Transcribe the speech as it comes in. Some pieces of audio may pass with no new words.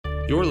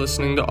You're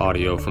listening to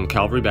audio from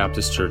Calvary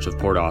Baptist Church of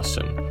Port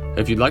Austin.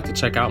 If you'd like to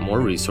check out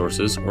more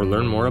resources or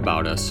learn more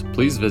about us,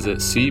 please visit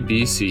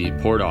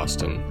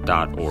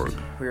cbcportaustin.org.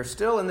 We are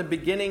still in the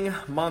beginning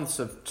months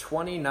of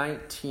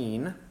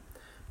 2019,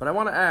 but I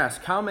want to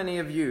ask, how many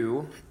of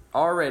you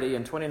already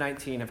in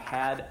 2019 have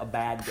had a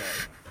bad day?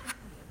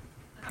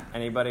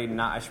 Anybody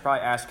not? I should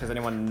probably ask, has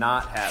anyone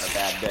not had a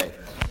bad day?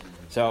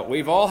 So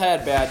we've all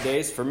had bad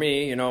days. For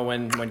me,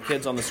 when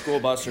kids on the school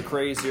bus are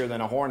crazier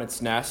than a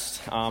hornet's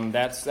nest,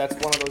 that's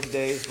one of those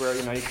days where,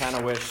 you kind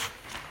of wish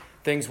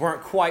things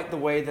weren't quite the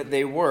way that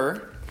they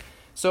were.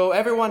 So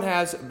everyone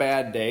has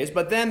bad days,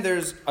 but then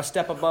there's a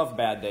step above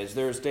bad days.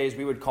 There's days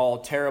we would call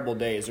terrible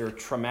days or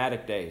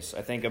traumatic days.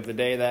 I think of the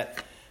day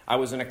that I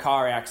was in a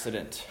car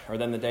accident, or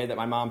then the day that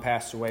my mom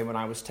passed away when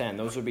I was 10.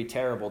 Those would be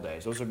terrible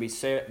days. Those would be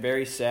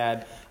very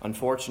sad,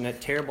 unfortunate,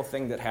 terrible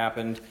thing that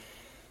happened.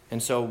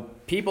 And so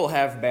people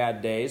have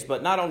bad days,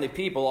 but not only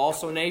people,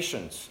 also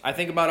nations. I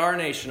think about our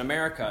nation,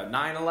 America.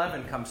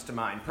 9/11 comes to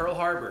mind. Pearl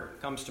Harbor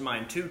comes to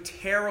mind. Two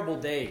terrible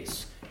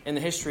days in the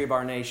history of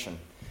our nation.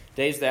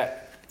 Days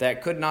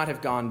that could not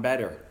have gone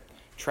better.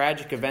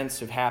 Tragic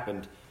events have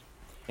happened.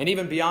 And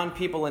even beyond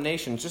people and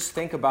nations, just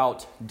think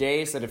about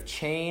days that have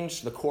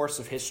changed the course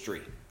of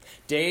history.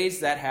 Days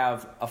that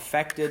have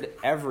affected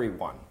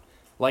everyone.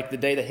 Like the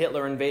day that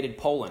Hitler invaded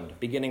Poland,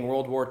 beginning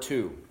World War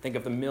II. Think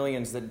of the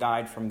millions that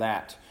died from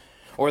that.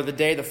 Or the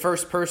day the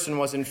first person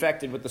was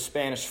infected with the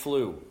Spanish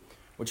flu,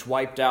 which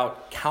wiped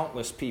out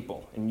countless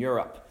people in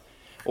Europe.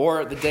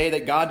 Or the day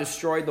that God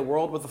destroyed the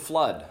world with a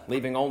flood,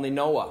 leaving only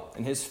Noah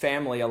and his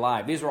family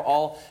alive. These were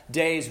all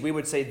days, we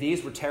would say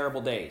these were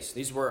terrible days.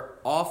 These were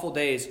awful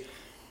days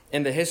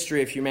in the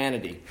history of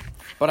humanity.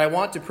 But I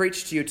want to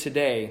preach to you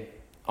today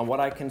on what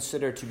I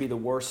consider to be the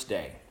worst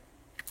day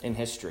in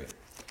history.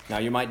 Now,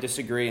 you might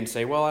disagree and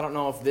say, well, I don't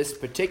know if this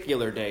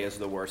particular day is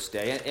the worst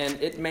day.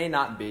 And it may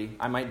not be.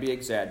 I might be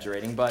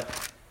exaggerating,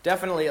 but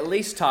definitely at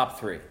least top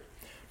three.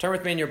 Turn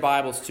with me in your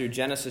Bibles to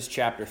Genesis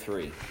chapter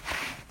 3.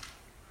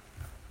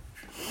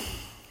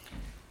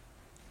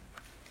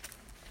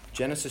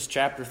 Genesis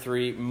chapter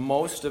 3.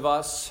 Most of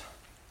us,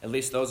 at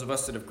least those of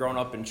us that have grown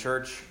up in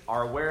church,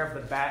 are aware of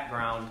the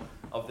background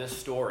of this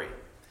story.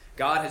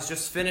 God has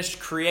just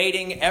finished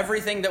creating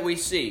everything that we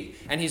see.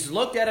 And He's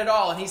looked at it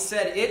all and He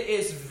said, it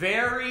is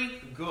very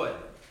good.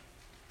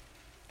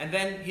 And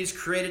then He's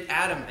created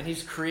Adam and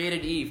He's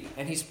created Eve.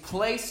 And He's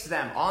placed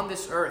them on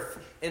this earth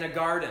in a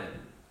garden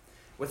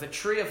with a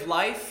tree of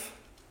life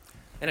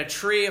and a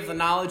tree of the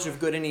knowledge of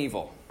good and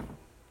evil.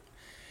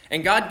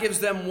 And God gives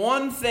them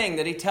one thing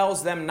that He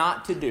tells them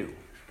not to do.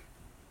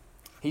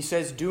 He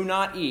says, do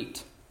not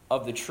eat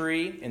of the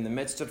tree in the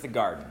midst of the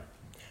garden.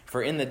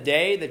 For in the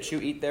day that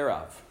you eat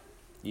thereof,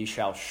 ye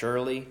shall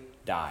surely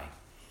die.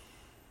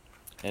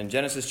 In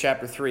Genesis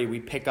chapter 3,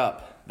 we pick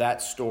up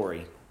that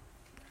story.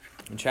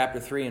 In chapter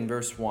 3 and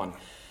verse 1.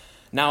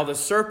 Now the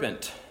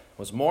serpent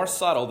was more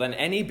subtle than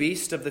any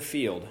beast of the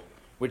field,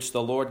 which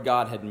the Lord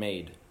God had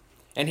made.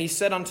 And he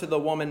said unto the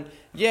woman,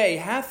 Yea,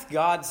 hath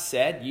God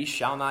said, Ye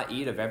shall not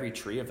eat of every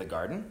tree of the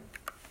garden?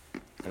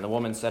 And the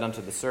woman said unto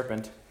the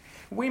serpent,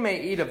 We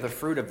may eat of the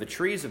fruit of the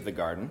trees of the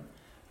garden,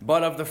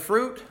 but of the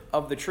fruit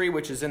of the tree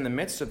which is in the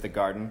midst of the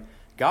garden,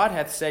 God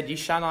hath said, Ye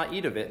shall not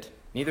eat of it,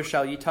 neither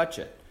shall ye touch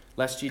it,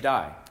 lest ye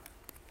die.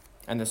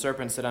 And the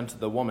serpent said unto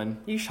the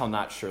woman, Ye shall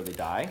not surely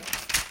die.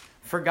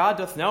 For God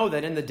doth know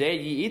that in the day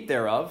ye eat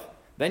thereof,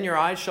 then your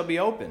eyes shall be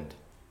opened,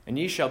 and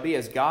ye shall be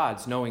as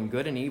gods, knowing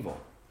good and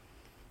evil.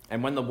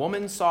 And when the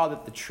woman saw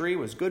that the tree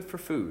was good for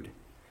food,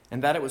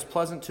 and that it was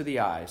pleasant to the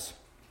eyes,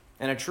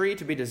 and a tree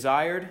to be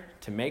desired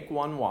to make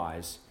one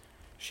wise,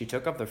 she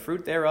took of the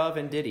fruit thereof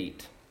and did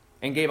eat,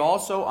 and gave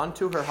also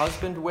unto her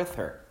husband with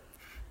her,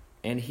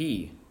 and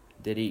he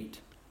did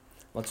eat.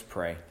 Let's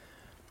pray.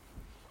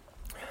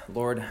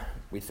 Lord,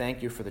 we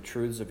thank you for the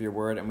truths of your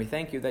word, and we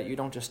thank you that you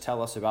don't just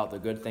tell us about the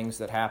good things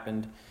that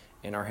happened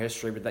in our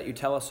history, but that you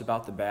tell us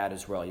about the bad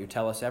as well. You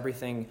tell us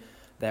everything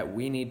that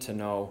we need to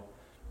know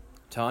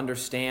to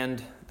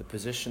understand the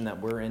position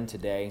that we're in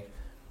today,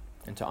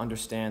 and to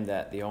understand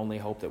that the only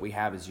hope that we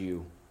have is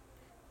you.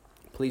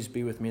 Please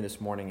be with me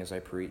this morning as I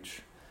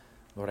preach.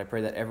 Lord, I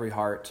pray that every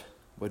heart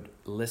would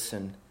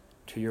listen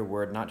to your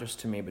word, not just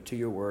to me, but to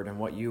your word and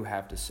what you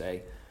have to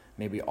say.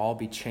 May we all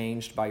be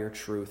changed by your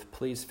truth.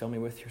 Please fill me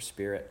with your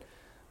spirit.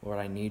 Lord,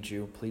 I need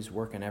you. Please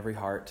work in every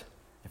heart.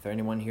 If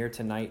anyone here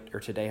tonight or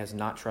today has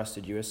not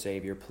trusted you as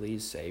Savior,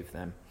 please save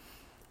them.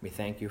 We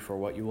thank you for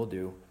what you will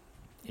do.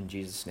 In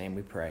Jesus' name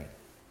we pray.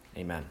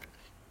 Amen.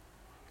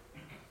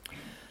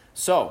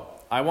 So,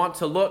 I want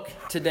to look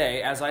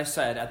today, as I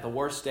said, at the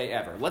worst day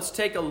ever. Let's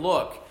take a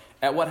look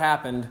at what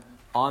happened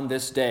on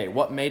this day.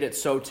 What made it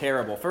so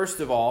terrible? First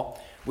of all,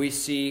 we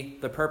see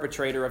the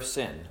perpetrator of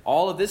sin.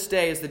 All of this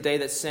day is the day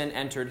that sin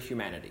entered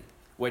humanity,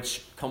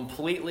 which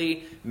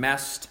completely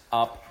messed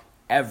up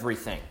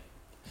everything.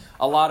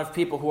 A lot of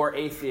people who are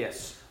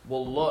atheists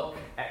will look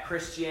at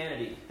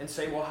Christianity and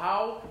say, well,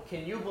 how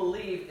can you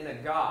believe in a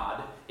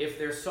God if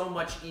there's so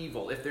much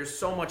evil, if there's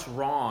so much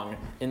wrong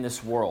in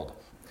this world?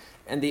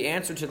 And the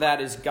answer to that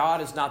is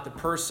God is not the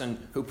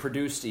person who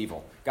produced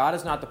evil. God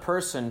is not the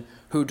person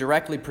who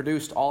directly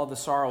produced all of the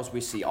sorrows we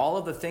see. All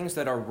of the things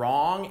that are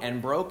wrong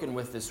and broken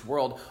with this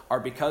world are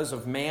because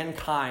of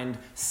mankind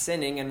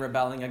sinning and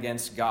rebelling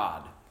against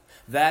God.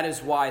 That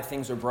is why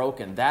things are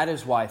broken. That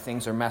is why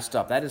things are messed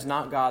up. That is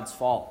not God's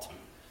fault.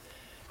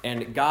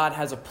 And God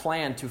has a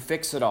plan to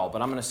fix it all.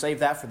 But I'm going to save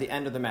that for the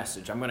end of the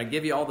message. I'm going to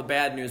give you all the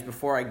bad news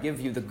before I give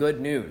you the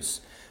good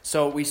news.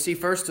 So we see,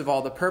 first of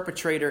all, the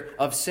perpetrator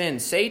of sin.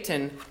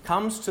 Satan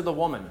comes to the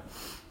woman,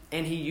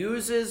 and he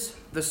uses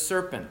the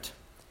serpent.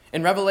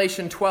 In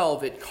Revelation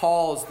 12, it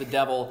calls the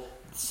devil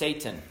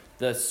Satan,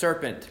 the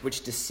serpent,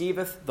 which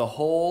deceiveth the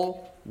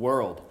whole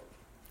world.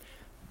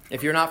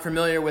 If you're not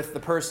familiar with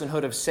the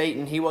personhood of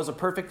Satan, he was a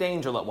perfect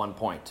angel at one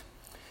point.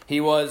 He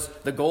was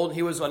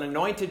an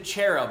anointed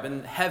cherub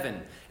in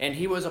heaven, and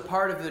he was a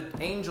part of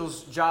the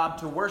angel's job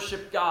to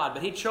worship God,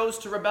 but he chose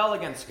to rebel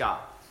against God.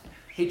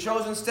 He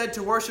chose instead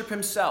to worship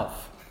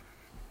himself.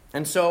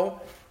 And so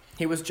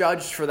he was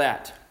judged for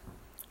that.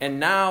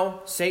 And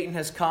now Satan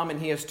has come and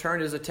he has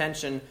turned his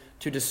attention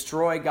to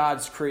destroy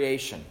God's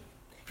creation.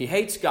 He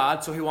hates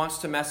God, so he wants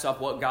to mess up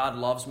what God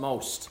loves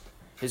most,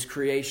 his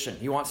creation.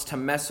 He wants to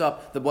mess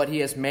up what he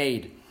has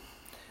made.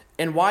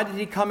 And why did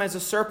he come as a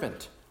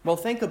serpent? Well,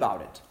 think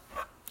about it.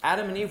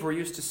 Adam and Eve were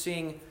used to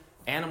seeing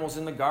animals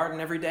in the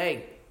garden every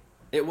day.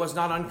 It was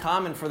not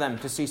uncommon for them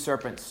to see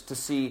serpents, to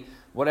see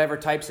whatever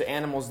types of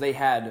animals they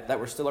had that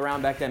were still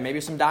around back then. Maybe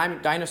some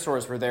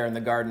dinosaurs were there in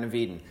the Garden of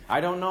Eden.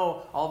 I don't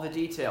know all the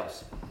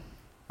details.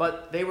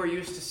 But they were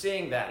used to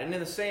seeing that. And in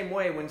the same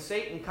way, when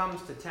Satan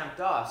comes to tempt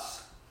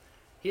us,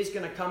 he's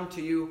going to come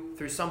to you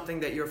through something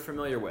that you're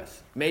familiar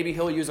with. Maybe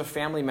he'll use a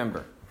family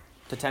member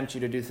to tempt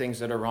you to do things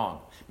that are wrong.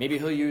 Maybe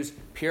he'll use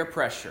peer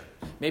pressure.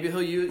 Maybe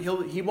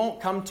he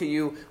won't come to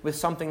you with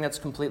something that's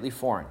completely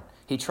foreign.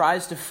 He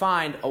tries to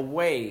find a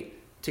way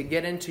to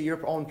get into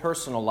your own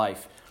personal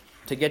life,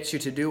 to get you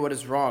to do what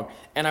is wrong.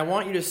 And I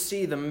want you to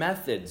see the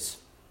methods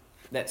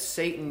that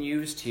Satan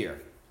used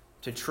here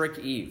to trick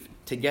Eve,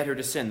 to get her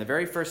to sin. The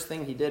very first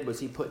thing he did was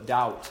he put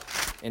doubt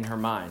in her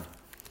mind.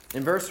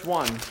 In verse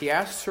 1, he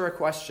asks her a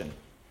question.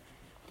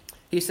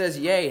 He says,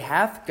 "Yea,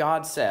 hath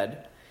God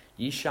said,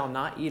 ye shall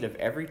not eat of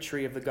every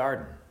tree of the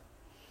garden?"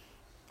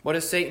 What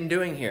is Satan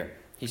doing here?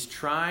 He's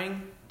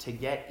trying to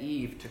get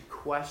Eve to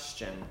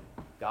question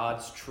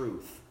God's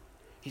truth.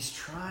 He's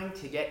trying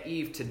to get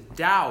Eve to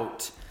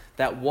doubt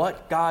that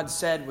what God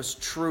said was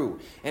true.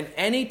 And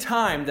any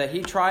time that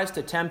he tries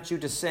to tempt you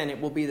to sin, it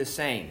will be the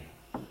same.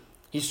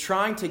 He's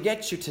trying to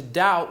get you to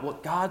doubt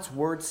what God's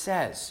word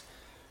says.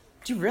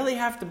 Do you really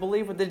have to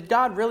believe it? Did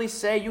God really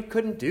say you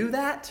couldn't do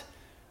that?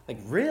 Like,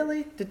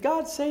 really? Did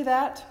God say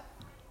that?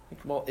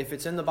 Well, if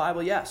it's in the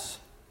Bible, yes.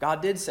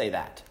 God did say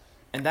that.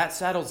 And that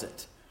settles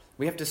it.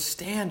 We have to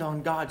stand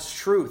on God's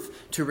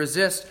truth to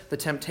resist the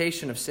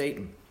temptation of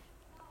Satan.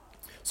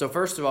 So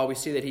first of all, we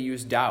see that he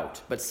used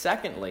doubt. But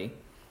secondly,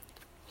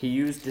 he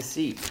used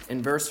deceit.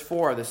 In verse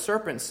 4, the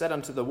serpent said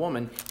unto the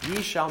woman,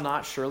 "Ye shall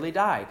not surely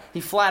die."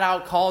 He flat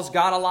out calls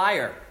God a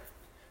liar.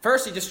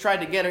 First, he just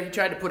tried to get her. He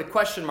tried to put a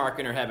question mark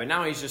in her head. But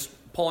now he's just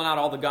pulling out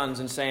all the guns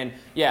and saying,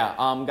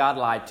 God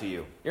lied to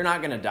you. You're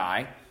not going to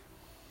die.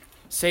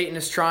 Satan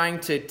is trying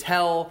to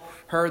tell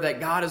her that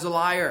God is a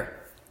liar.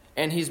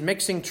 And he's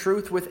mixing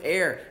truth with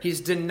air. He's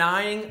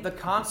denying the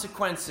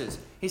consequences.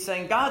 He's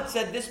saying, God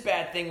said this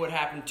bad thing would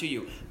happen to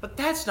you. But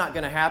that's not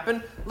going to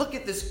happen. Look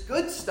at this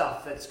good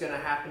stuff that's going to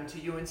happen to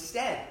you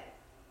instead.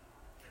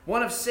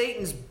 One of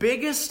Satan's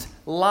biggest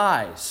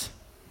lies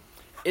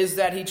is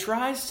that he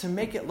tries to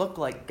make it look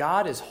like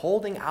God is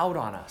holding out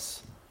on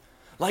us.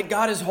 Like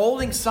God is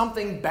holding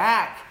something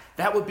back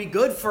that would be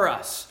good for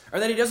us. Or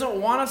that he doesn't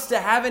want us to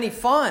have any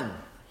fun.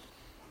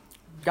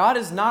 God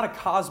is not a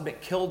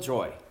cosmic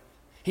killjoy.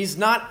 He's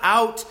not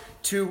out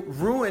to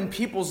ruin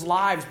people's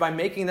lives by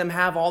making them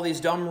have all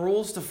these dumb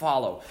rules to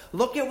follow.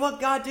 Look at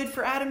what God did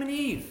for Adam and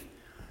Eve.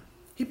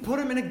 He put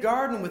them in a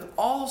garden with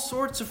all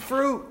sorts of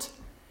fruit.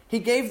 He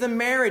gave them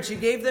marriage. He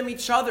gave them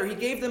each other. He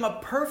gave them a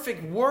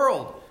perfect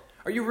world.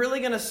 Are you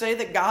really going to say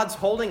that God's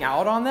holding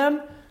out on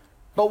them?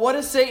 But what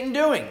is Satan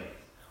doing?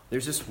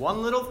 There's this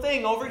one little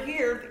thing over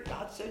here that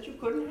God said you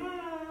couldn't have.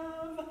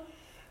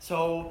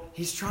 So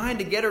he's trying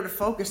to get her to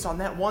focus on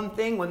that one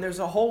thing when there's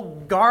a whole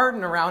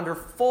garden around her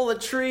full of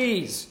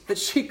trees that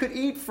she could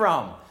eat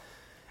from.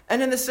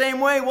 And in the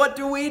same way, what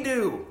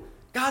do?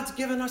 God's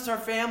given us our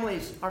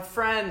families, our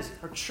friends,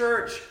 our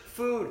church,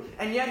 food.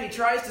 And yet he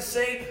tries to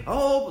say,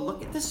 but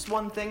look at this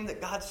one thing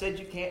that God said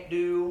you can't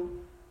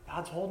do.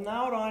 God's holding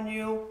out on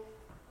you.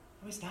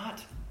 No, he's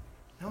not.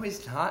 No,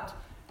 he's not.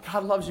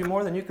 God loves you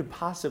more than you could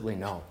possibly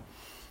know.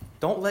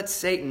 Don't let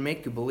Satan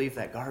make you believe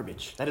that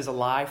garbage. That is a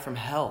lie from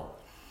hell.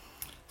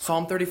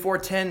 Psalm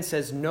 34:10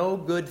 says, "No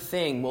good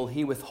thing will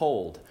he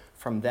withhold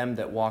from them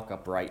that walk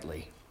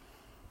uprightly."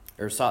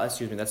 That's Psalm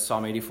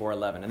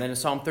 84:11. And then in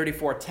Psalm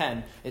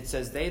 34:10, it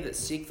says, "They that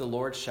seek the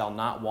Lord shall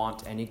not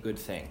want any good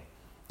thing."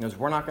 Because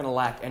we're not going to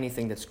lack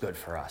anything that's good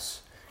for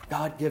us.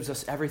 God gives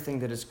us everything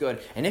that is good.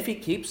 And if he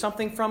keeps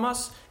something from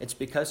us, it's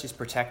because he's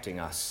protecting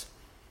us.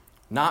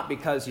 not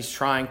because he's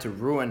trying to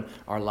ruin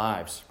our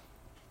lives.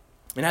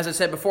 And as I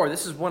said before,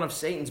 this is one of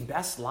Satan's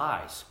best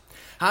lies.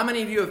 How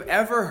many of you have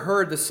ever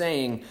heard the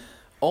saying,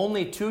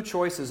 only two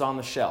choices on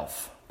the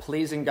shelf,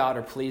 pleasing God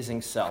or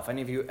pleasing self?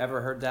 Any of you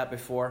ever heard that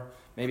before?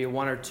 Maybe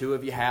one or two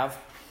of you have.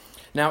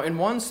 Now, in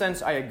one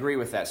sense, I agree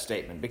with that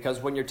statement, because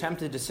when you're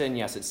tempted to sin,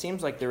 yes, it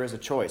seems like there is a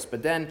choice.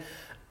 But then,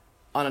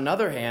 on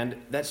another hand,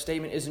 that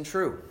statement isn't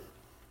true,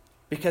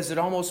 because it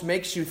almost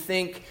makes you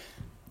think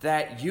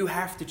that you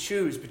have to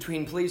choose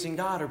between pleasing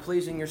God or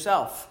pleasing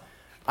yourself.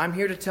 I'm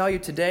here to tell you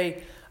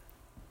today,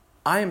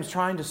 I am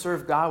trying to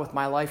serve God with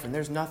my life, and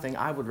there's nothing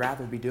I would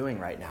rather be doing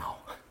right now.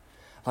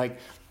 Like,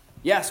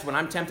 yes, when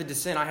I'm tempted to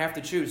sin, I have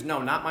to choose.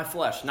 No, not my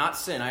flesh, not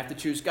sin. I have to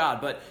choose God.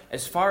 But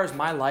as far as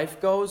my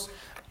life goes,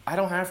 I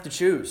don't have to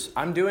choose.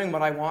 I'm doing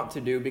what I want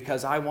to do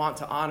because I want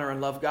to honor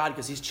and love God,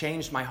 because he's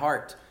changed my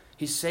heart.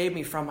 He's saved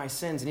me from my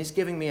sins, and he's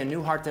giving me a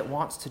new heart that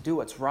wants to do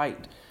what's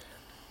right.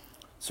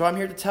 So I'm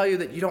here to tell you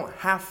that you don't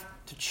have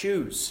to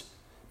choose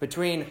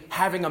between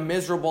having a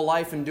miserable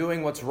life and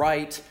doing what's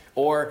right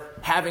or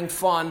having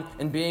fun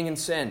and being in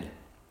sin.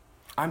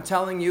 I'm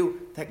telling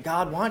you that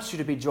God wants you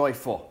to be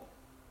joyful,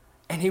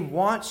 and he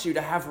wants you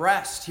to have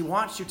rest. He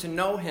wants you to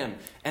know him,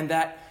 and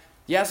that,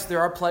 yes, there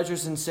are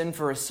pleasures in sin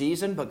for a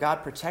season, but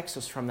God protects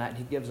us from that, and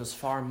he gives us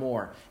far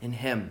more in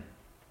him.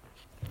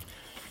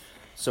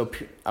 So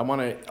I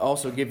want to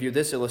also give you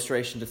this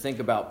illustration to think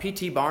about.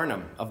 P.T.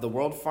 Barnum of the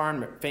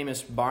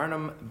world-famous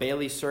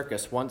Barnum-Bailey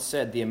Circus once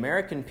said, "The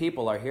American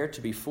people are here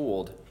to be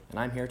fooled, and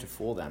I'm here to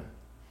fool them."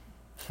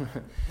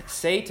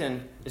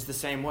 Satan is the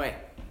same way.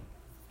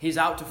 He's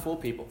out to fool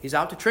people. He's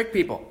out to trick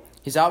people.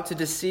 He's out to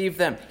deceive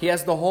them. He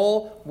has the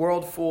whole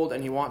world fooled,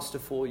 and he wants to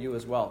fool you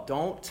as well.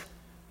 Don't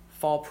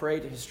fall prey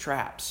to his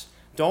traps.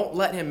 Don't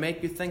let him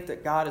make you think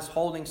that God is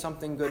holding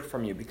something good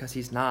from you, because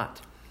he's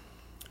not.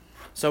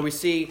 So we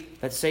see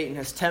that Satan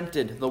has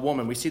tempted the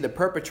woman. We see the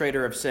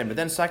perpetrator of sin. But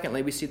then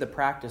secondly, we see the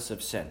practice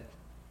of sin.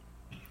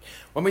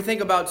 When we think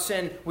about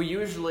sin, we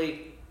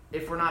usually,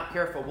 if we're not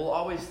careful, we'll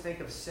always think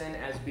of sin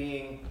as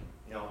being,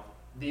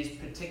 these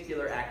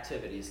particular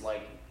activities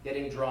like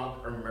getting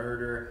drunk or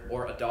murder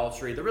or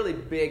adultery, the really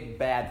big,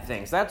 bad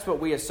things. That's what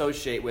we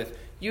associate with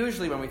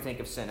usually when we think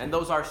of sin. And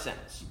those are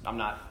sins. I'm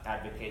not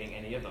advocating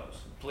any of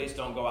those. Please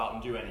don't go out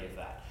and do any of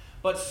that.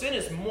 But sin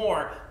is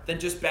more than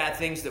just bad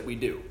things that we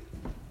do.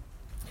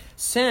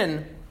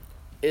 Sin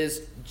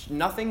is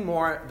nothing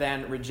more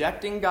than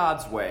rejecting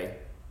God's way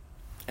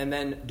and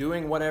then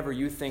doing whatever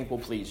you think will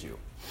please you.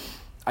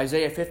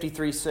 Isaiah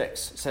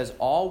 53:6 says,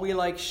 "All we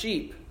like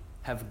sheep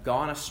have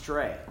gone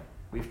astray.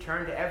 We've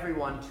turned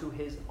everyone to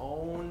his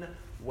own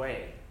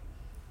way."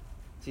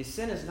 See,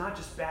 sin is not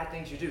just bad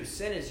things you do.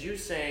 Sin is you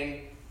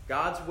saying,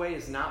 God's way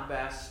is not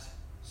best,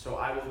 so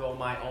I will go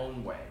my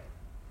own way,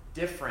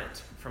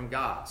 different from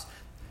God's.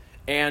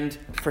 And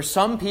for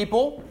some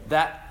people,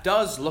 that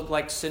does look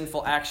like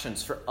sinful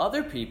actions. For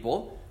other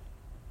people,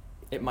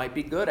 it might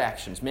be good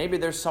actions. Maybe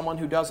there's someone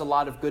who does a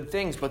lot of good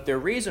things, but their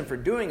reason for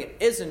doing it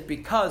isn't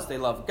because they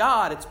love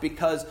God. It's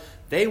because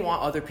they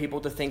want other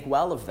people to think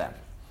well of them.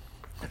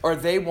 Or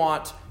they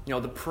want,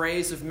 the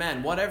praise of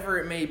men, whatever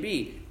it may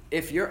be.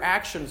 If your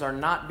actions are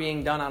not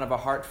being done out of a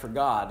heart for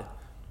God,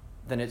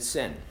 then it's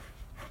sin.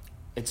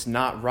 It's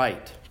not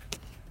right.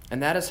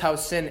 And that is how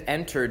sin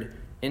entered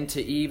into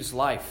Eve's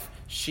life.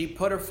 She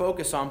put her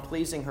focus on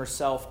pleasing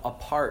herself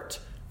apart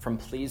from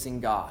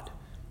pleasing God.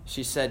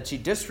 She said she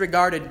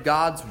disregarded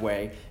God's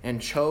way and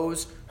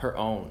chose her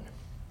own.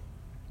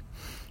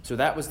 So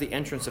that was the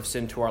entrance of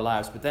sin to our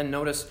lives. But then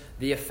notice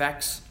the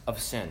effects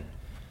of sin.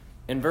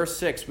 In verse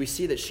 6, we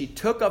see that she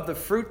took of the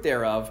fruit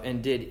thereof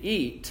and did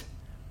eat,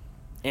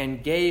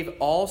 and gave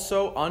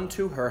also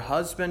unto her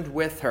husband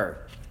with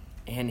her,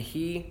 and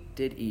he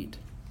did eat.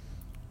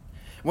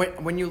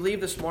 When you leave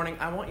this morning,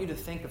 I want you to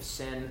think of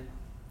sin.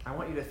 I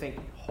want you to think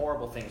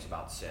horrible things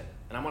about sin.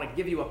 And I want to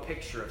give you a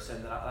picture of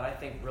sin that I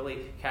think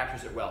really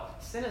captures it well.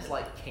 Sin is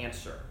like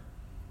cancer.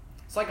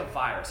 It's like a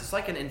virus. It's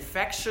like an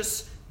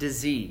infectious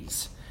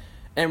disease.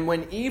 And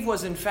when Eve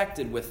was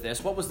infected with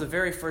this, what was the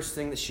very first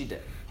thing that she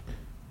did?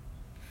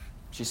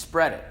 She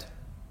spread it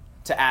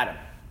to Adam.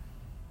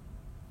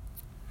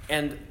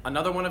 And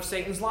another one of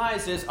Satan's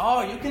lies is,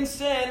 you can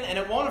sin and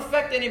it won't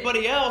affect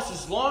anybody else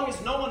as long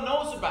as no one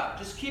knows about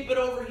it. Just keep it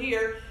over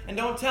here and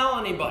don't tell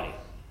anybody.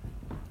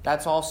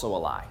 That's also a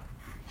lie.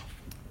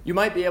 You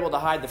might be able to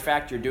hide the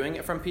fact you're doing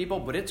it from people,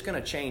 but it's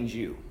going to change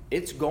you.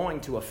 It's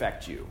going to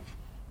affect you.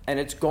 And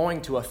it's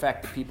going to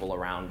affect the people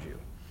around you.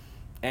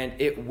 And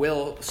it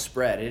will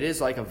spread. It is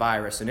like a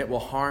virus, and it will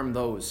harm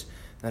those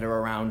that are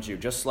around you,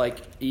 just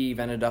like Eve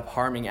ended up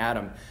harming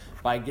Adam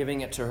by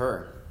giving it to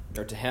her,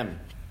 or to him.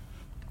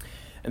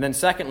 And then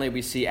secondly,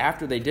 we see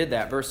after they did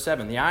that, verse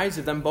 7, the eyes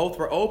of them both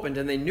were opened,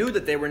 and they knew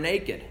that they were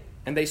naked.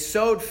 And they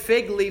sewed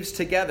fig leaves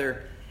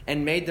together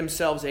and made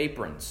themselves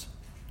aprons.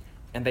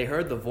 And they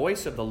heard the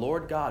voice of the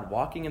Lord God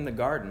walking in the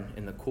garden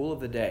in the cool of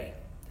the day.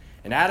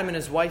 And Adam and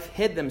his wife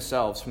hid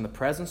themselves from the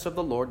presence of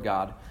the Lord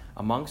God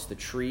amongst the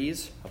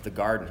trees of the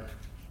garden.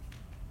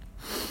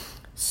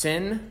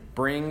 Sin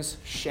brings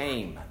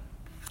shame.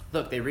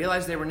 Look, they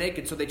realized they were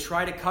naked, so they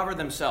try to cover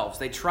themselves.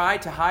 They try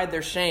to hide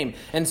their shame.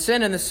 And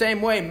sin in the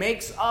same way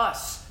makes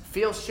us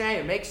feel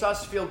shame, makes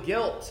us feel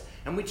guilt.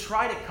 And we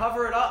try to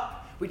cover it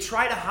up. We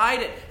try to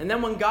hide it. And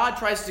then when God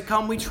tries to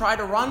come, we try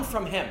to run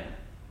from him.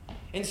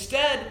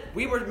 Instead,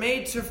 we were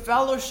made to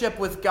fellowship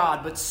with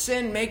God, but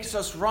sin makes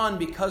us run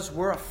because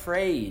we're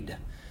afraid.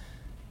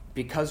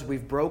 Because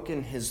we've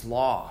broken his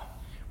law.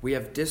 We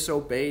have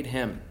disobeyed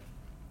him.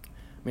 I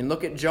mean,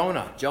 look at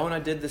Jonah. Jonah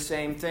did the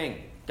same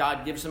thing.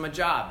 God gives him a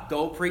job.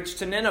 Go preach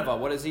to Nineveh.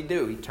 What does he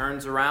do? He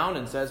turns around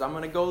and says, I'm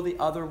going to go the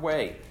other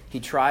way.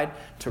 He tried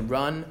to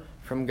run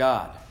from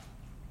God.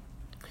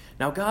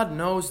 Now, God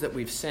knows that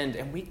we've sinned,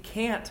 and we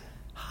can't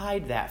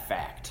hide that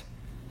fact.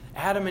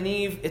 Adam and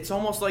Eve, it's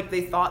almost like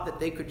they thought that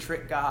they could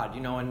trick God,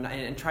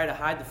 and try to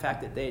hide the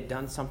fact that they had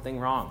done something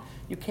wrong.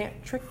 You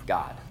can't trick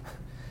God.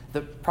 The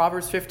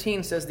Proverbs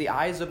 15 says, the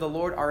eyes of the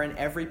Lord are in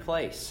every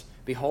place,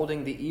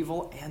 beholding the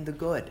evil and the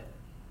good.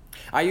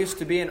 I used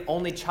to be an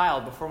only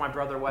child before my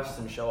brother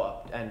Weston showed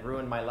up and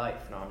ruined my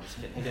life. No, I'm just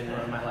kidding. He didn't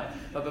ruin my life.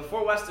 But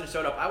before Weston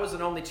showed up, I was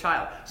an only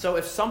child. So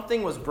if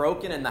something was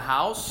broken in the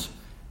house,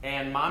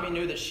 and Mommy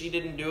knew that she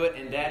didn't do it,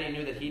 and Daddy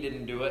knew that he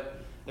didn't do it,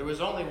 there was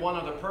only one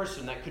other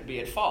person that could be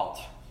at fault.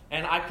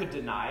 And I could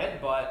deny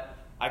it, but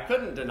I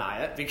couldn't deny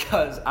it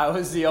because I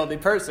was the only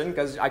person,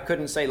 because I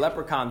couldn't say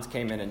leprechauns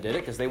came in and did it,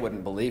 because they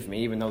wouldn't believe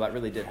me, even though that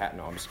really did happen.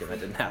 No, I'm just kidding. That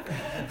didn't happen.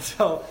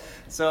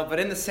 But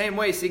in the same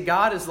way, see,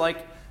 God is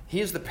like, he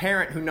is the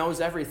parent who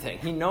knows everything.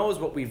 He knows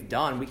what we've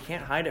done. We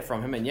can't hide it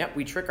from him, and yet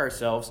we trick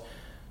ourselves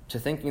to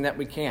thinking that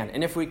we can.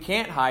 And if we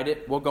can't hide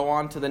it, we'll go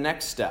on to the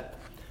next step.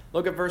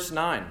 Look at verse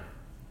 9.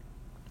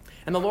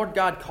 And the Lord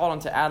God called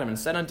unto Adam and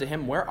said unto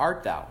him, Where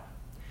art thou?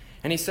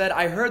 And he said,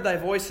 I heard thy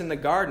voice in the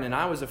garden, and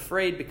I was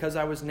afraid because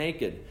I was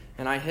naked,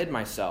 and I hid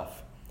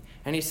myself.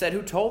 And he said,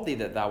 Who told thee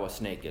that thou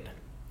wast naked?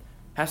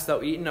 Hast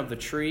thou eaten of the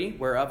tree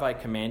whereof I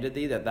commanded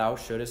thee that thou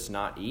shouldest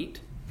not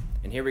eat?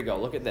 And here we go.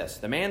 Look at this.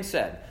 The man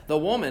said, The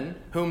woman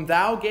whom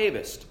thou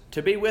gavest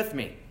to be with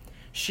me,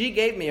 she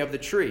gave me of the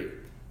tree,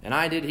 and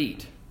I did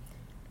eat.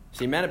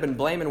 See, men have been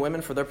blaming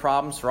women for their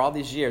problems for all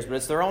these years, but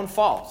it's their own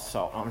fault.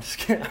 So I'm just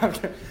kidding.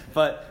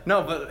 But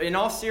in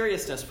all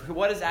seriousness,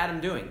 what is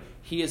Adam doing?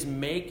 He is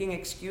making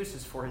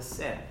excuses for his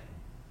sin.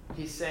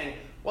 He's saying,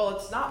 well,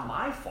 it's not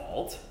my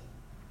fault.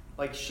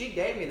 Like, she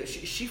gave me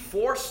she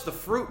forced the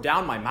fruit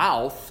down my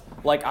mouth.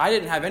 Like, I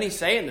didn't have any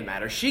say in the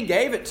matter. She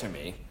gave it to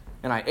me.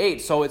 And I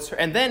ate,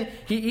 and then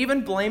he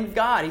even blamed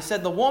God. He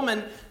said, the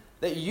woman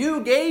that you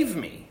gave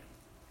me,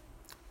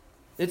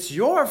 it's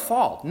your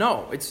fault.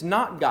 No, it's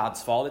not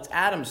God's fault. It's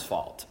Adam's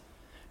fault.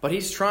 But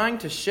he's trying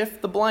to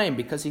shift the blame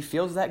because he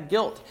feels that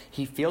guilt.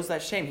 He feels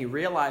that shame. He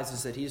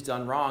realizes that he's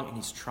done wrong, and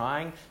he's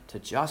trying to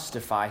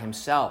justify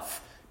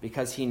himself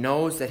because he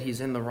knows that he's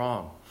in the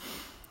wrong.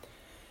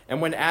 And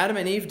when Adam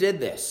and Eve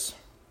did this,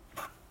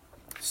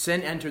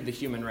 sin entered the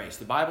human race.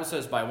 The Bible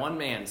says by one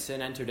man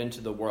sin entered into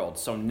the world.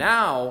 So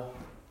now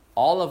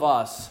all of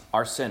us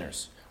are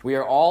sinners. We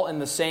are all in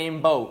the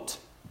same boat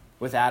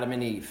with Adam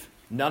and Eve.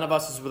 None of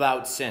us is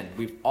without sin.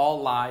 We've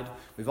all lied.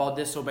 We've all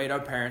disobeyed our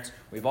parents.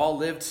 We've all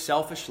lived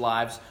selfish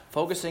lives,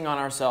 focusing on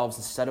ourselves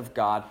instead of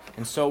God.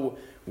 And so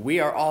we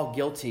are all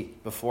guilty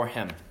before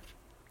him.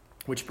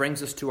 Which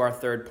brings us to our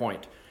third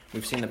point.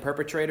 We've seen the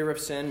perpetrator of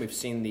sin. We've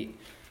seen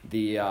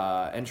the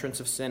entrance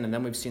of sin. And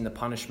then we've seen the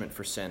punishment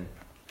for sin.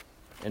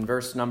 In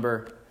verse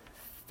number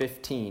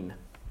 15,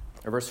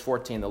 or verse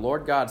 14, the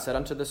Lord God said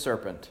unto the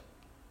serpent,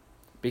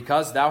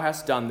 Because thou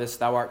hast done this,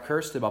 thou art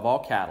cursed above all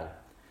cattle,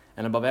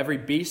 and above every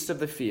beast of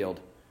the field.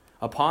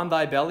 Upon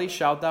thy belly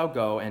shalt thou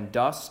go, and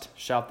dust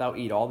shalt thou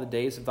eat all the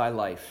days of thy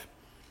life.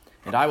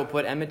 And I will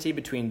put enmity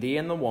between thee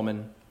and the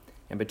woman,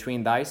 and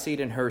between thy seed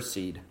and her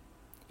seed.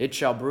 It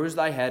shall bruise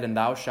thy head, and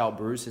thou shalt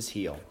bruise his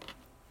heel.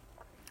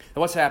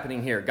 Now what's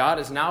happening here? God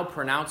is now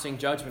pronouncing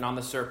judgment on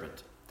the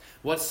serpent.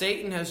 What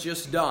Satan has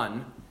just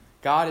done,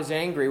 God is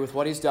angry with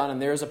what he's done,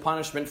 and there is a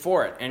punishment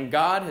for it. And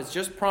God has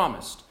just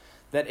promised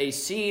that a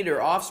seed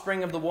or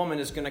offspring of the woman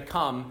is going to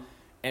come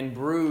and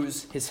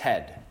bruise his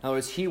head. In other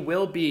words, he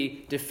will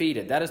be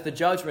defeated. That is the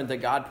judgment that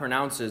God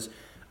pronounces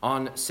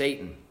on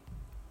Satan.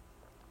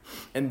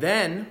 And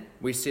then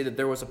we see that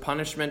there was a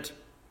punishment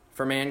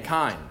for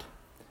mankind.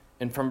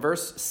 And from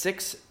verse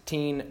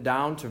 16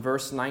 down to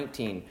verse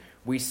 19,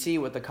 we see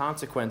what the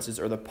consequences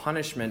or the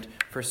punishment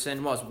for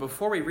sin was. But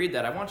before we read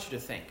that, I want you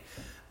to think.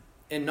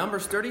 In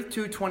Numbers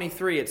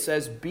 32:23, it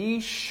says, Be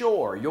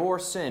sure your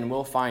sin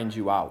will find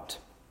you out.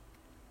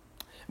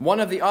 One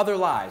of the other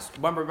lies,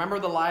 remember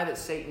the lie that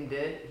Satan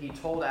did? He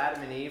told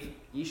Adam and Eve,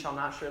 Ye shall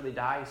not surely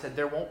die. He said,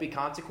 there won't be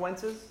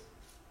consequences.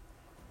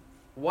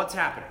 What's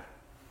happening?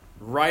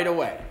 Right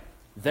away,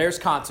 there's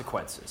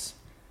consequences.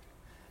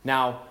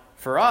 Now,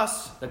 for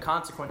us, the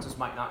consequences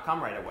might not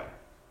come right away.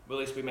 At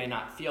least we may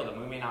not feel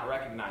them. We may not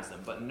recognize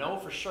them. But know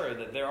for sure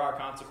that there are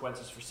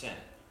consequences for sin.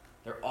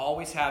 There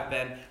always have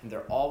been, and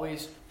there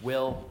always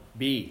will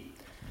be.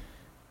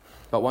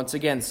 But once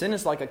again, sin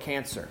is like a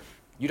cancer.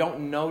 You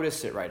don't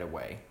notice it right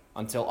away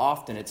until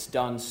often it's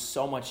done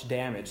so much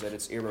damage that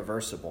it's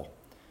irreversible.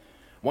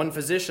 One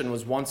physician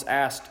was once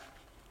asked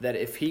that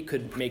if he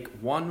could make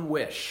one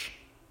wish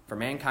for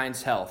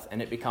mankind's health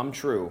and it become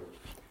true,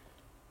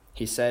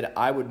 he said,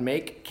 I would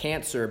make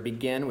cancer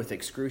begin with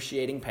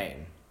excruciating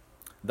pain.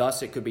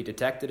 Thus it could be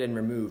detected and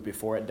removed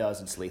before it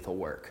does its lethal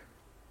work.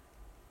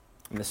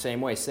 In the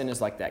same way, sin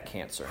is like that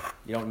cancer.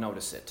 You don't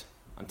notice it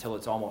until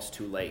it's almost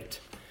too late.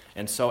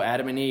 And so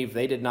Adam and Eve,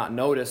 they did not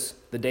notice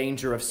the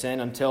danger of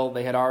sin until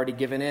they had already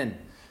given in.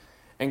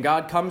 And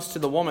God comes to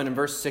the woman in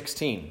verse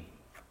 16.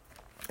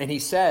 And he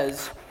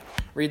says,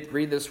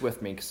 read this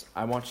with me because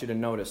I want you to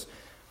notice.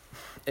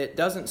 It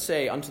doesn't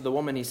say, unto the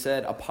woman he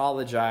said,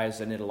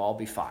 apologize and it'll all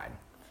be fine.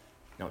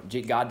 No,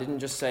 God didn't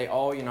just say,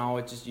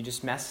 you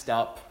just messed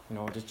up.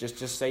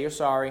 Just say you're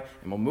sorry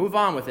and we'll move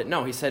on with it.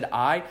 No, he said,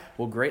 I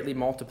will greatly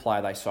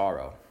multiply thy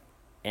sorrow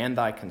and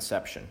thy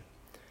conception.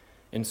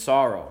 In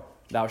sorrow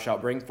thou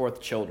shalt bring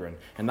forth children,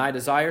 and thy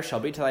desire shall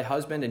be to thy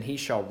husband, and he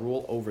shall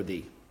rule over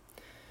thee.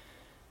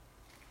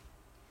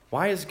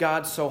 Why does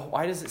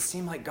it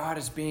seem like God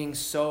is being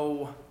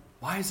so...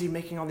 Why is he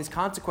making all these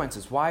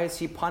consequences? Why is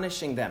he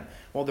punishing them?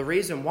 Well, the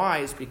reason why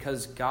is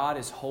because God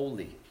is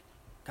holy.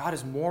 God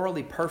is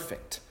morally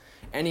perfect.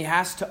 And he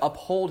has to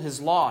uphold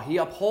his law. He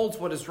upholds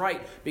what is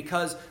right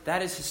because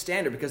that is his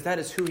standard, because that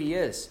is who he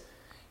is.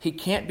 He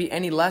can't be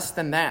any less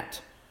than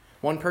that.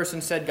 One person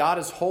said, God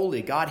is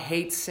holy. God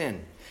hates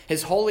sin.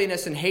 His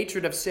holiness and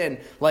hatred of sin,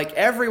 like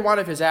every one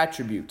of his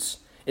attributes,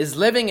 is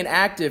living and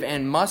active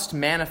and must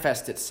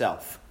manifest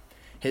itself.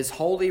 His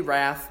holy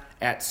wrath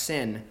at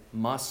sin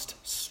must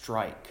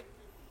strike.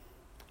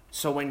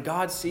 So when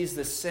God sees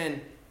this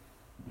sin,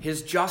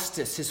 his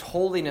justice, his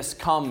holiness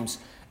comes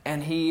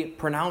and he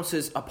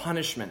pronounces a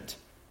punishment.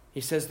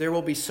 He says there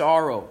will be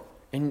sorrow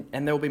and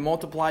there will be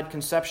multiplied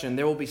conception.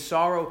 There will be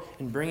sorrow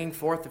in bringing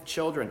forth of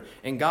children.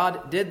 And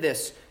God did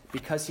this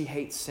because he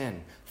hates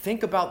sin.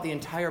 Think about the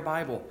entire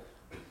Bible.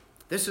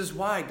 This is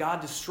why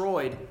God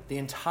destroyed the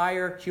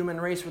entire human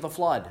race with a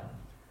flood.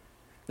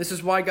 This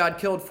is why God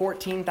killed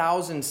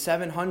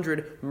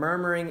 14,700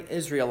 murmuring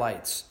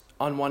Israelites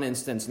on one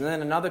instance. And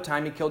then another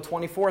time he killed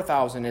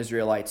 24,000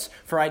 Israelites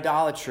for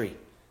idolatry.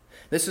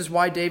 This is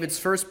why David's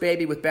first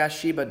baby with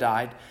Bathsheba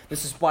died.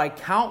 This is why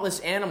countless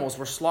animals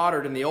were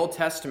slaughtered in the Old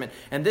Testament.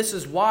 And this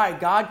is why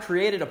God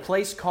created a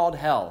place called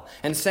hell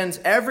and sends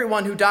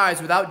everyone who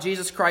dies without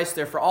Jesus Christ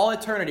there for all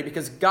eternity,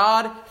 because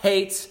God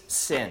hates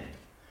sin.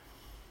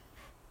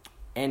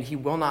 And he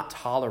will not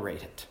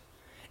tolerate it.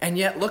 And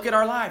yet, look at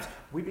our lives.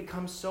 We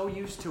become so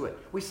used to it.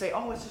 We say,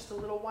 it's just a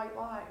little white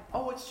lie.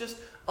 It's just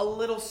a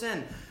little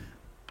sin.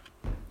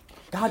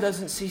 God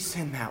doesn't see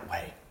sin that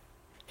way.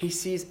 He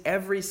sees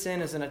every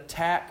sin as an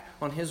attack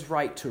on his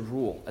right to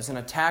rule, as an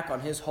attack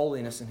on his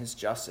holiness and his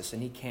justice,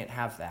 and he can't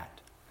have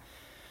that.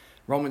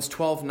 Romans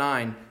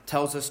 12:9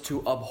 tells us to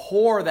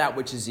abhor that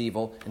which is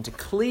evil and to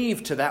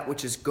cleave to that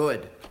which is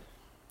good.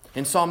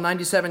 In Psalm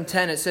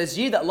 97:10 it says,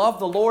 ye that love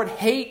the Lord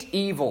hate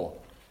evil.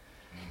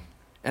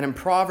 And in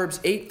Proverbs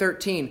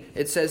 8:13,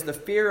 it says, the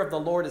fear of the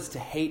Lord is to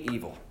hate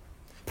evil.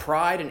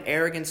 Pride and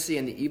arrogancy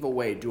and the evil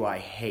way do I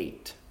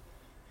hate.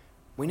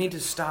 We need to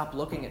stop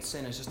looking at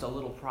sin as just a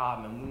little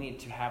problem, and we need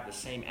to have the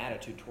same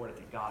attitude toward it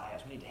that God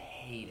has. We need to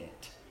hate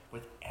it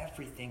with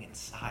everything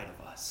inside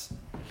of us.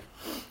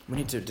 We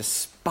need to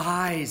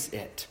despise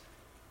it.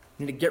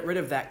 We need to get rid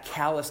of that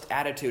calloused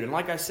attitude. And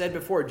like I said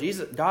before,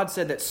 God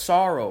said that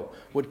sorrow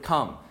would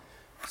come.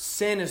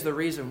 Sin is the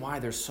reason why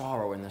there's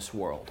sorrow in this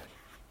world.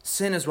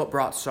 Sin is what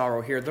brought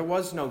sorrow here. There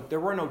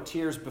were no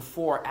tears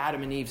before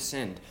Adam and Eve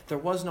sinned. There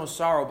was no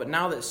sorrow, but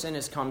now that sin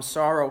has come,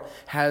 sorrow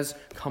has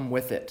come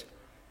with it.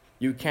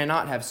 You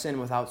cannot have sin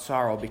without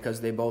sorrow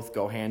because they both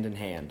go hand in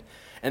hand.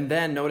 And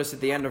then notice at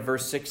the end of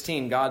verse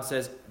 16, God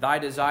says, thy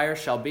desire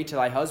shall be to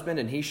thy husband,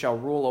 and he shall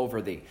rule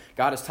over thee.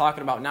 God is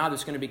talking about now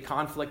there's going to be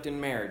conflict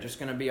in marriage. There's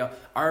going to be a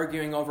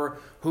arguing over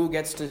who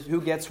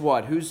gets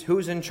what,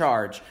 who's in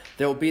charge.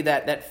 There will be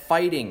that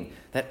fighting,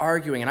 that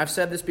arguing. And I've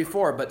said this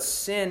before, but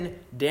sin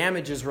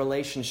damages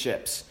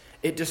relationships.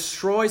 It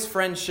destroys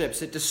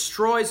friendships. It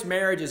destroys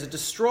marriages. It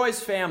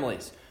destroys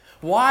families.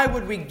 Why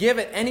would we give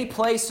it any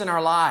place in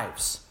our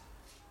lives,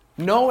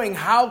 knowing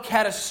how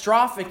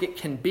catastrophic it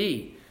can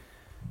be?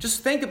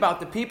 Just think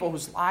about the people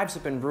whose lives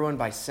have been ruined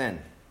by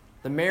sin,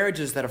 the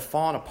marriages that have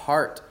fallen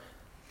apart,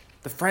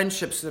 the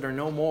friendships that are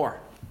no more.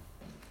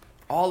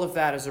 All of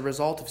that is a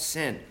result of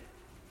sin.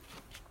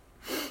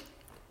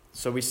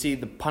 So we see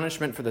the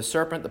punishment for the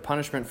serpent, the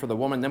punishment for the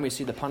woman, then we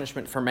see the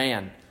punishment for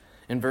man.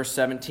 In verse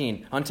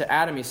 17, unto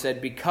Adam he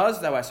said,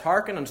 because thou hast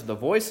hearkened unto the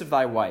voice of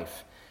thy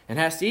wife, and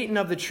hast eaten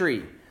of the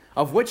tree,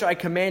 of which I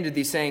commanded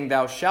thee, saying,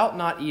 thou shalt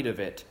not eat of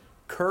it,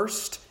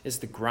 cursed is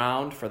the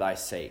ground for thy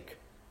sake.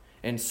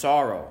 In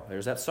sorrow,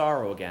 there's that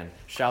sorrow again,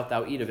 shalt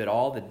thou eat of it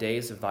all the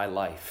days of thy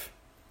life.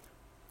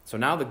 So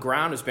now the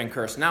ground has been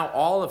cursed. Now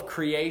all of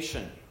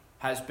creation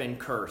has been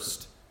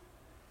cursed.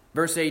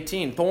 Verse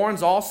 18,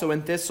 thorns also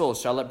and thistles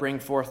shall it bring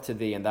forth to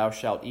thee, and thou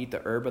shalt eat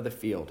the herb of the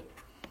field.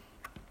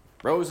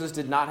 Roses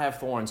did not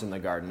have thorns in the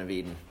Garden of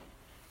Eden.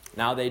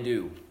 Now they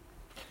do.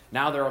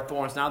 Now there are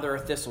thorns, now there are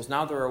thistles,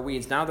 now there are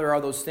weeds, now there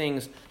are those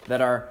things that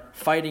are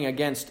fighting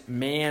against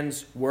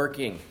man's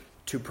working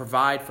to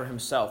provide for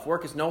himself.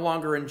 Work is no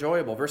longer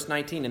enjoyable. Verse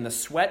 19, in the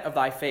sweat of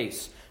thy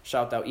face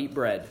shalt thou eat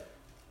bread,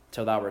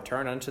 till thou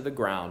return unto the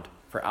ground.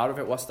 For out of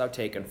it wast thou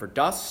taken. For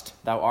dust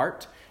thou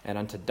art, and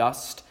unto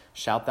dust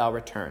shalt thou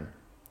return.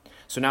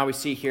 So now we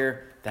see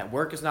here that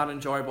work is not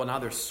enjoyable. Now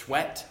there's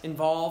sweat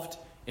involved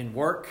in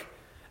work.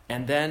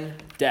 And then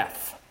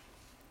death.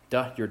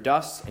 You're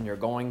dust, and you're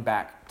going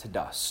back to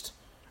dust.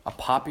 A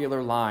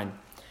popular line.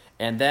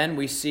 And then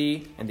we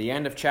see in the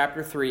end of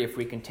chapter 3, if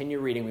we continue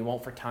reading, we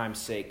won't for time's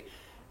sake,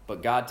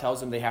 but God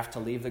tells them they have to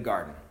leave the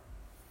garden.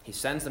 He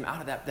sends them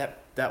out of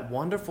that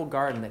wonderful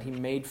garden that he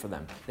made for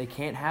them. They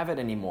can't have it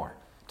anymore.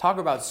 Talk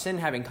about sin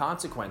having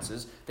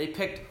consequences. They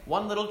picked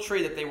one little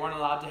tree that they weren't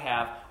allowed to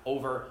have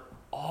over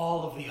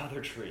all of the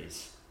other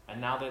trees.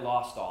 And now they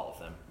lost all of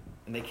them.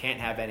 And they can't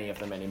have any of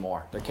them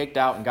anymore. They're kicked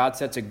out, and God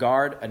sets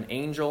an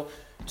angel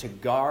to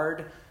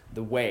guard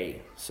the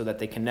way so that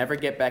they can never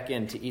get back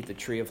in to eat the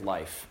tree of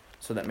life,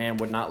 so that man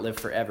would not live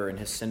forever in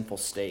his sinful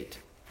state.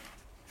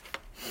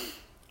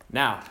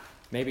 Now,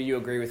 maybe you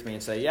agree with me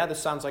and say, yeah, this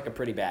sounds like a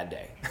pretty bad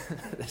day.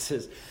 This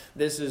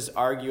is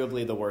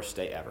arguably the worst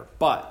day ever.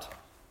 But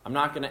I'm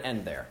not going to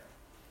end there,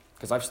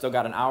 because I've still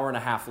got an hour and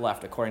a half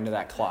left according to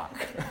that clock.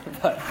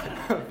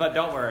 but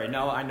don't worry.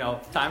 No, I know.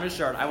 Time is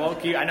short.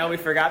 I know we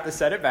forgot to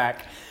set it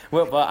back.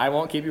 Well, but I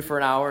won't keep you for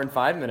an hour and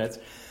 5 minutes.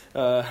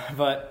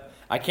 But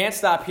I can't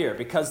stop here,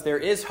 because there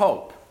is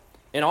hope.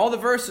 In all the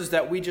verses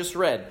that we just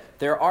read,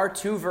 there are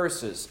 2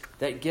 verses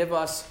that give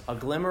us a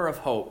glimmer of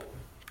hope.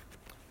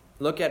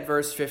 Look at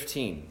verse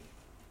 15.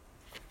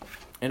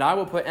 And I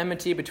will put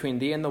enmity between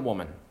thee and the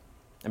woman,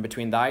 and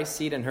between thy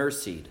seed and her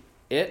seed.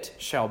 It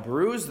shall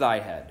bruise thy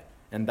head,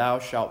 and thou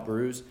shalt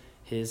bruise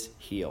his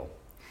heel.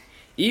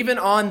 Even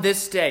on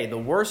this day, the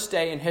worst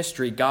day in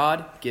history,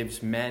 God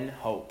gives men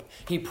hope.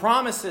 He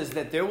promises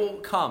that there will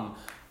come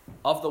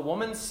of the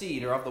woman's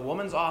seed, or of the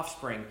woman's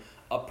offspring,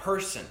 a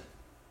person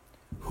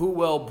who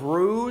will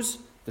bruise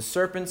the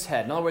serpent's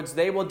head. In other words,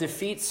 they will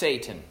defeat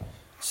Satan.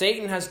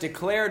 Satan has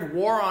declared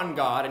war on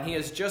God, and he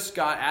has just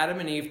got Adam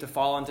and Eve to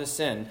fall into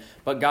sin.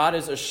 But God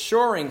is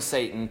assuring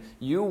Satan,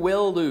 you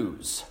will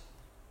lose.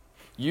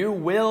 You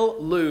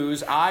will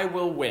lose. I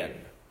will win.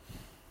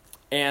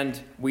 And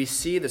we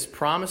see this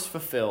promise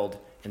fulfilled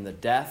in the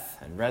death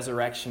and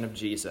resurrection of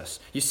Jesus.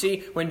 You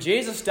see, when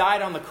Jesus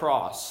died on the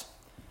cross,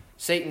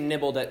 Satan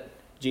nibbled at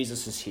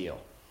Jesus' heel.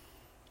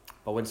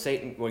 But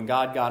when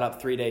God got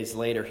up 3 days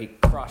later, he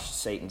crushed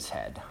Satan's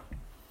head.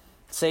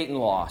 Satan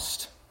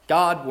lost.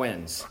 God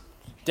wins.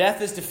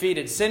 Death is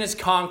defeated. Sin is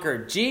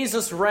conquered.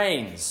 Jesus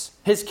reigns.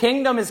 His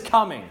kingdom is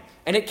coming.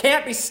 And it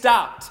can't be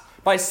stopped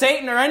by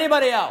Satan or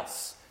anybody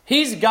else.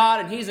 He's God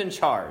and he's in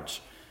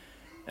charge.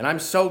 And I'm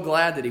so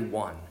glad that he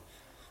won.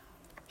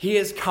 He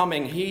is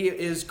coming. He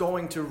is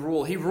going to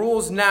rule. He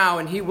rules now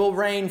and he will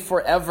reign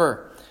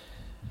forever.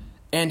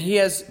 And he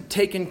has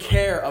taken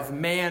care of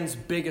man's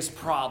biggest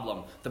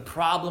problem, the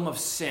problem of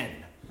sin.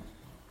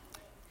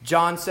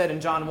 John said in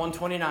John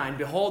 1:29,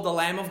 behold the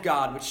Lamb of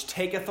God, which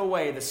taketh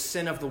away the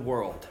sin of the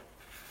world.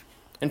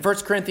 In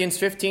 1 Corinthians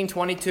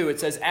 15:22,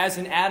 it says, as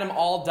in Adam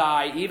all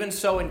die, even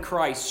so in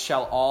Christ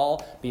shall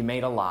all be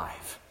made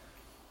alive.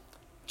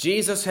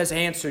 Jesus has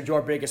answered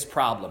your biggest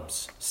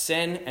problems,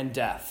 sin and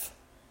death.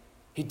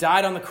 He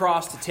died on the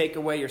cross to take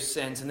away your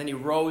sins, and then he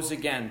rose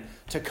again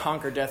to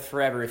conquer death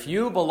forever. If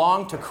you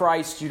belong to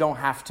Christ, you don't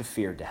have to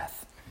fear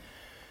death.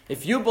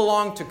 If you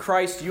belong to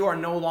Christ, you are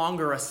no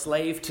longer a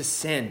slave to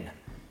sin.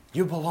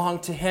 You belong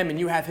to him, and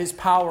you have his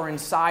power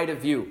inside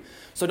of you.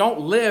 So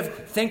don't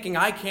live thinking,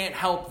 I can't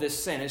help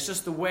this sin. It's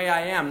just the way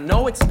I am.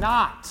 No, it's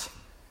not.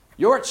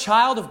 You're a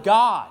child of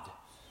God.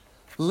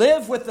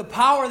 Live with the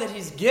power that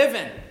he's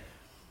given.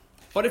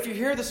 But if you're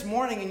here this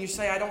morning and you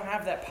say, I don't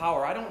have that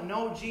power, I don't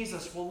know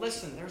Jesus, well,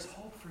 listen, there's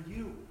hope for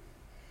you.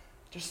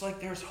 Just like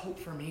there's hope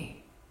for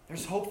me.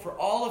 There's hope for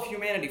all of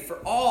humanity, for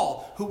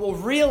all who will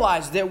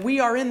realize that we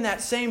are in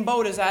that same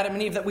boat as Adam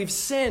and Eve, that we've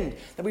sinned,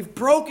 that we've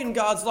broken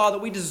God's law,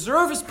 that we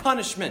deserve his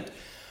punishment.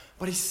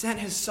 But he sent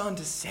his son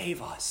to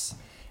save us.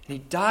 And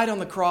he died on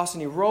the cross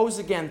and he rose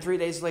again 3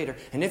 days later.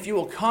 And if you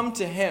will come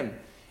to him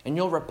and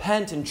you'll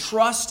repent and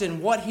trust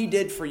in what he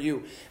did for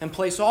you and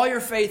place all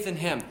your faith in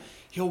him,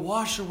 he'll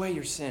wash away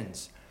your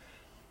sins.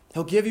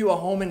 He'll give you a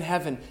home in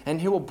heaven,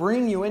 and he will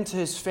bring you into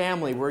his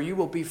family where you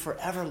will be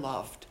forever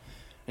loved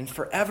and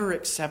forever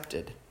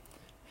accepted.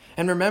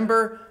 And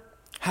remember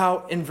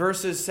how in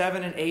verses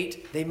 7 and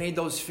 8, they made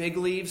those fig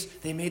leaves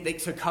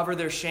to cover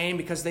their shame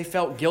because they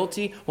felt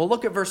guilty? Well,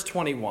 look at verse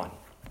 21.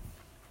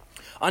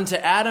 Unto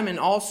Adam and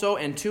also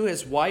and to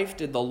his wife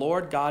did the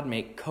Lord God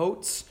make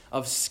coats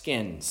of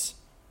skins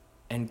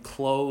and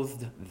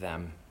clothed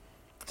them.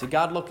 So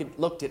God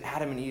looked at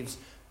Adam and Eve's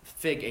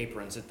fig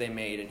aprons that they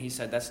made, and he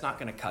said, that's not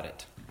going to cut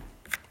it.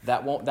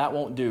 That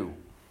won't do.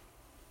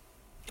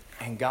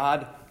 And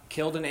God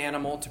killed an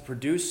animal to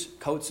produce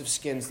coats of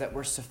skins that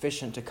were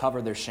sufficient to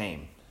cover their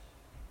shame,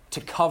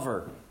 to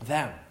cover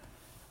them.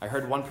 I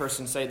heard one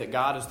person say that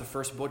God is the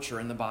first butcher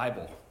in the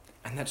Bible,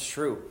 and that's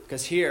true,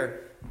 because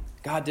here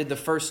God did the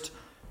first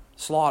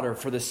slaughter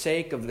for the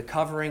sake of the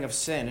covering of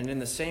sin, and in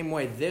the same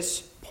way,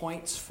 this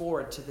points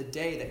forward to the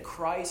day that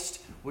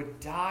Christ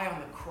would die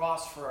on the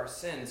cross for our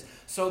sins,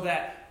 so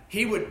that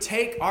he would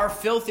take our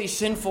filthy,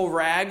 sinful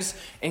rags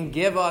and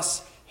give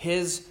us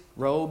his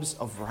robes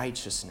of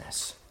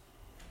righteousness.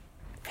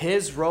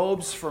 His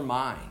robes for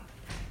mine.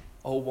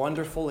 O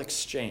wonderful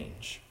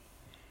exchange.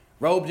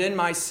 Robed in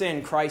my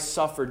sin, Christ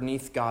suffered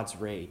 'neath God's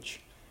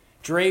rage.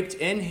 Draped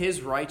in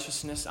his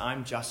righteousness,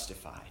 I'm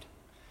justified.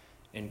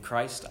 In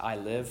Christ I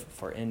live,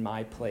 for in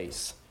my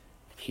place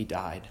he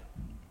died.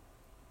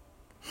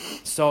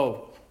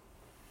 So,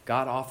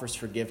 God offers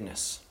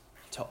forgiveness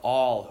to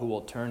all who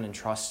will turn and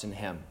trust in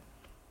him.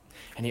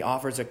 And he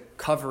offers a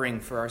covering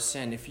for our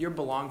sin. If you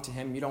belong to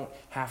him, you don't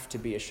have to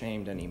be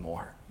ashamed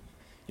anymore.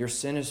 Your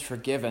sin is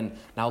forgiven.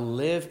 Now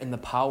live in the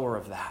power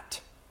of that.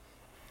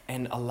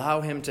 And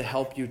allow him to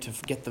help you to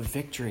get the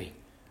victory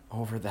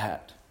over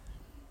that.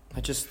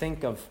 But just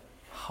think of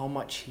how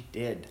much he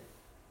did.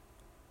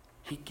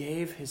 He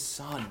gave his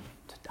son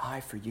to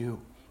die for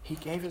you. He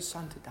gave his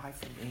son to die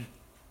for me.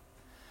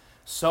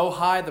 So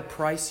high the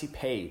price he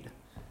paid.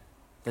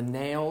 The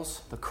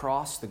nails, the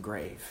cross, the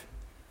grave.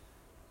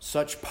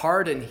 Such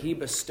pardon he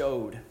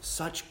bestowed.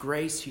 Such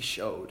grace he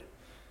showed.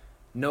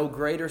 No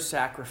greater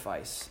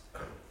sacrifice.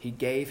 He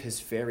gave his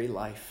very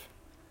life.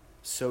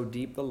 So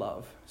deep the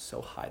love,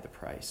 so high the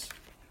price.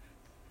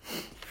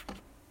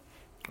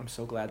 I'm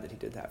so glad that he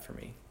did that for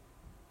me.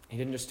 He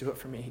didn't just do it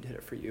for me, he did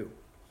it for you.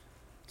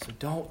 So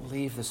don't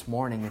leave this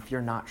morning if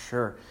you're not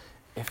sure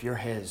if you're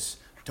his.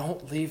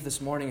 Don't leave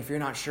this morning if you're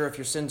not sure if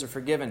your sins are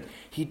forgiven.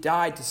 He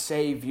died to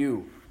save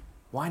you.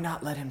 Why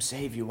not let him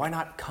save you? Why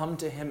not come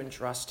to him and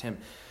trust him?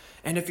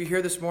 And if you're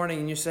here this morning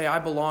and you say, I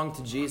belong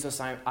to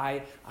Jesus,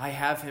 I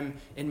have him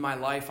in my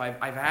life,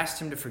 I've asked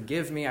him to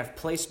forgive me, I've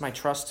placed my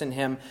trust in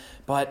him,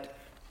 but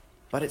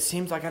it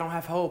seems like I don't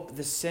have hope.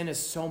 This sin is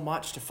so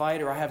much to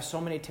fight, or I have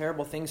so many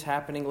terrible things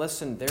happening.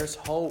 Listen, there's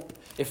hope.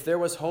 If there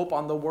was hope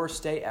on the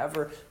worst day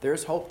ever,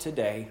 there's hope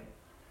today.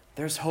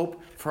 There's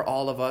hope for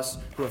all of us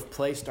who have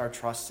placed our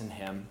trust in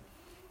him.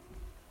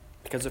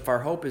 Because if our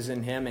hope is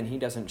in him and he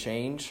doesn't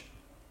change,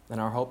 then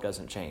our hope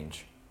doesn't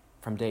change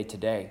from day to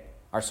day.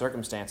 Our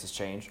circumstances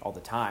change all the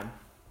time,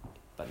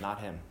 but not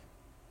him.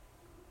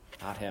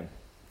 Not him.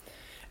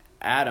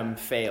 Adam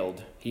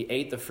failed. He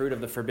ate the fruit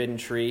of the forbidden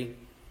tree,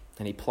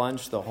 and he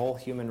plunged the whole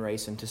human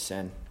race into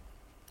sin.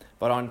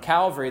 But on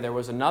Calvary, there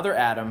was another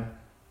Adam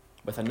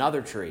with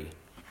another tree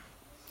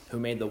who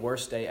made the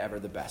worst day ever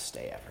the best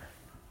day ever.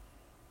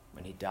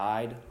 When he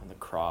died on the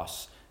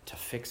cross to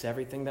fix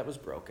everything that was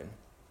broken,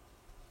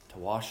 to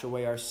wash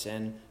away our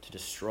sin, to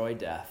destroy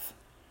death.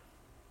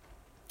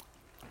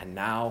 And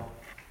now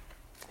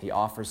he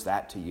offers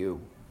that to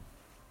you.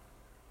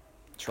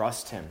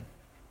 Trust him.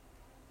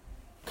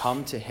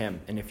 Come to him.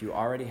 And if you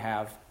already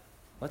have,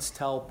 let's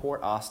tell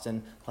Port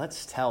Austin,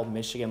 let's tell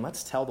Michigan,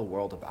 let's tell the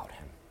world about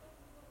him.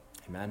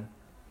 Amen.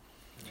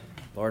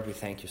 Lord, we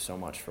thank you so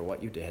much for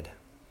what you did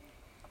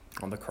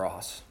on the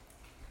cross.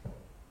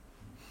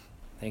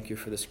 Thank you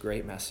for this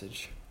great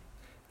message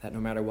that no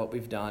matter what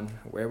we've done,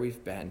 where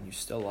we've been, you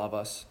still love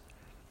us.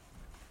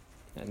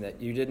 And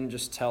that you didn't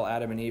just tell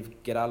Adam and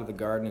Eve, get out of the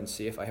garden and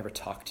see if I ever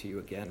talk to you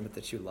again, but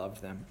that you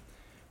loved them,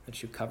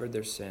 that you covered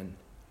their sin,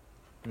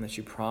 and that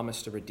you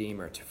promised a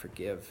Redeemer to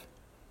forgive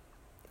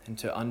and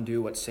to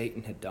undo what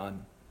Satan had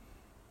done.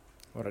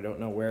 Lord, I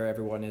don't know where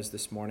everyone is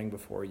this morning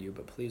before you,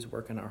 but please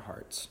work in our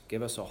hearts.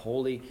 Give us a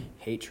holy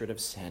hatred of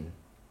sin.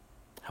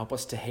 Help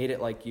us to hate it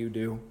like you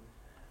do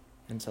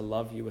and to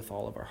love you with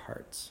all of our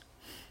hearts.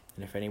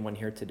 And if anyone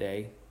here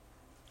today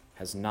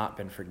has not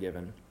been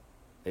forgiven,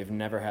 they've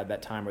never had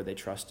that time where they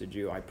trusted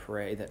you, I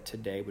pray that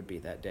today would be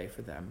that day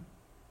for them.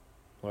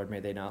 Lord, may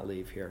they not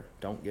leave here.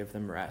 Don't give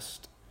them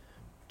rest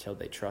till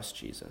they trust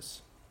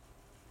Jesus.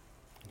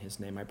 In his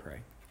name I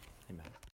pray. Amen.